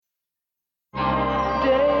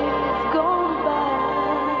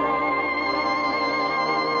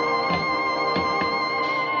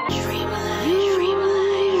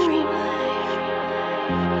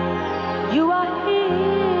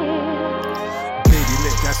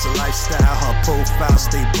That's the lifestyle, her profile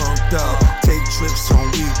stay burnt up. Take trips on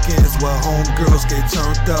weekends where homegirls get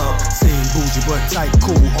turned up. Seem bougie but tight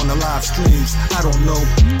cool on the live streams. I don't know,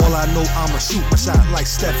 all I know I'ma shoot my shot like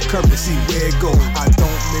Steph Curry to see where it go. I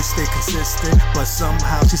don't miss, stay consistent, but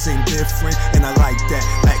somehow she seem different, and I like that.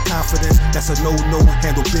 Lack confidence, that's a no-no.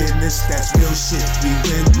 Handle business, that's real shit. We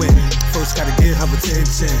win-win. First gotta get her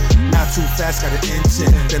attention, not too fast, gotta inch in.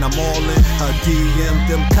 Then I'm all in her DM.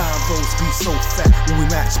 Them combos be so fat when we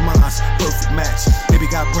match minds, perfect match. Baby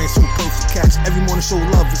got brains so perfect catch. Every morning show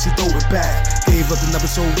love and she throw it back. Gave up the number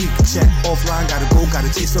so we can chat. Offline gotta go, gotta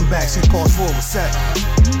chase them back. She calls for a set.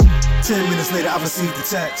 10 minutes later, I received the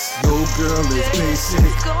text. Your girl is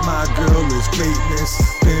basic, my girl is greatness.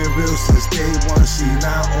 Been real since day one, she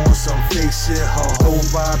not on some fake shit. Her whole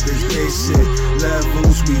vibe is basic.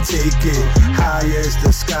 Levels, we take it high as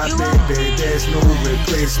the sky, baby. There's no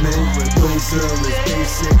replacement. Your girl is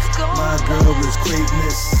basic, my girl is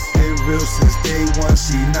greatness. Been real since day one,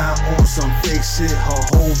 she not on some fake shit. Her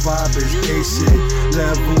whole vibe is basic.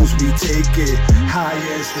 Levels, we take it high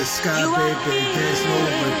as the sky, baby. There's no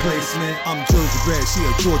replacement. I'm Jersey bred, she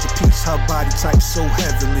a Georgia peach. Her body type so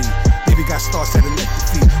heavily. Baby got stars at her neck to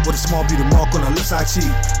feet, with a small beauty mark on her left side cheek.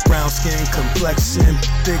 Brown skin, complexion,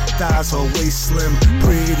 thick thighs, her waist slim.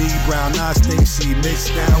 Pretty brown eyes, think she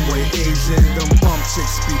mixed down with Asian. Them bum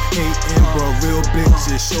chicks be hating, but real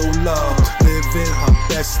bitches show love. Living her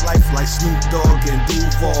best life like Snoop Dogg and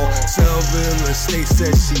Duval. Sell real estate,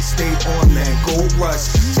 said she stayed on that gold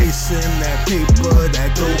rush. Chasing that paper,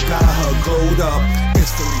 that dough got her glowed up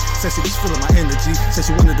instantly. Said she was feeling my energy, said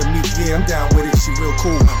she wanted to meet, yeah, I'm down with it, she real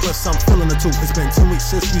cool. Plus I'm feeling her too, it's been 2 weeks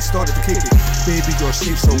since we started to kick it. Baby girl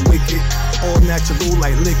shape so wicked, all natural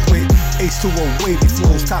like liquid. H2O wavy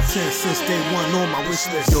flows, top 10 since day one on my wish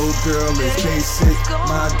list. Your girl is basic,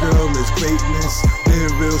 my girl is greatness. Been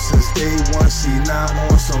real since day one, she not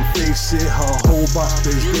on some fake shit. Her whole vibe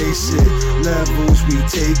is basic. Levels, we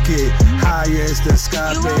take it high as the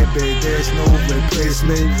sky, baby. There's no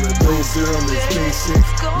replacement. Your girl is basic,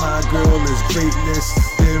 my girl is greatness.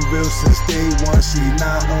 Been real since day one, she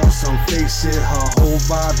not on some fake shit. Her whole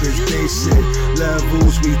vibe is basic.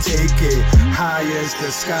 Levels, we take it high as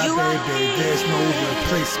the sky, baby. There's no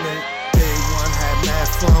replacement. Day one had mad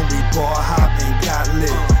fun, we bought hop and got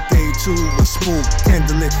lit. Day two was smooth,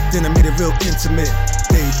 candlelit, then I made it real intimate.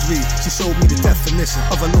 Day three, she showed me the definition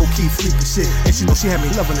of a low-key freaky shit, and she know she had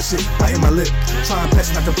me loving the shit, biting my lip. Trying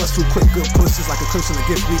best not to bust too quick, good pushes like a curse and a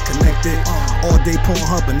gift, we connected. All day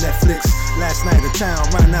Pornhub and Netflix. Last night at town,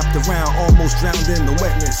 ran after round, almost drowned in the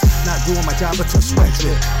wetness. Not doing my job, but took sweat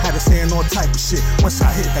drip. Had her saying all type of shit. Once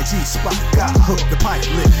I hit that G-spot, got hooked, the pipe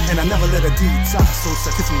lit, and I never let her detox. So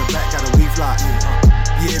seconds from the back, got a weave lock.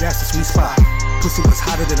 Yeah, that's the sweet spot. Pussy was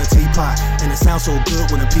hotter than a teapot, and it sounds so good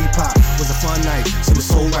when a pea pop. Was a fun night, she was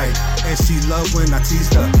so right, and she loved when I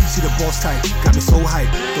teased her. She the boss type, got me so hyped,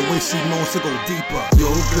 the way she knows to go deeper.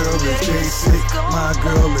 Your girl is basic, my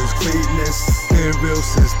girl is greatness. Been real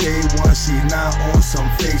since day one, she not on some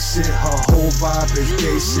fake shit. Her whole vibe is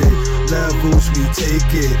basic. Levels, we take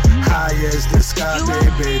it high as the sky,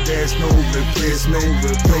 baby. There's no replacement.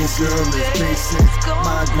 Your girl is basic,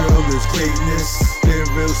 my girl is greatness. Been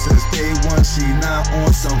real since day one, she not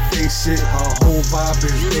on some fake shit. Her whole vibe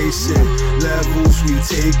is basic. Levels, we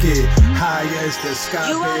take it high as the sky,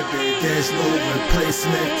 baby. There's no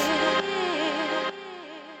replacement.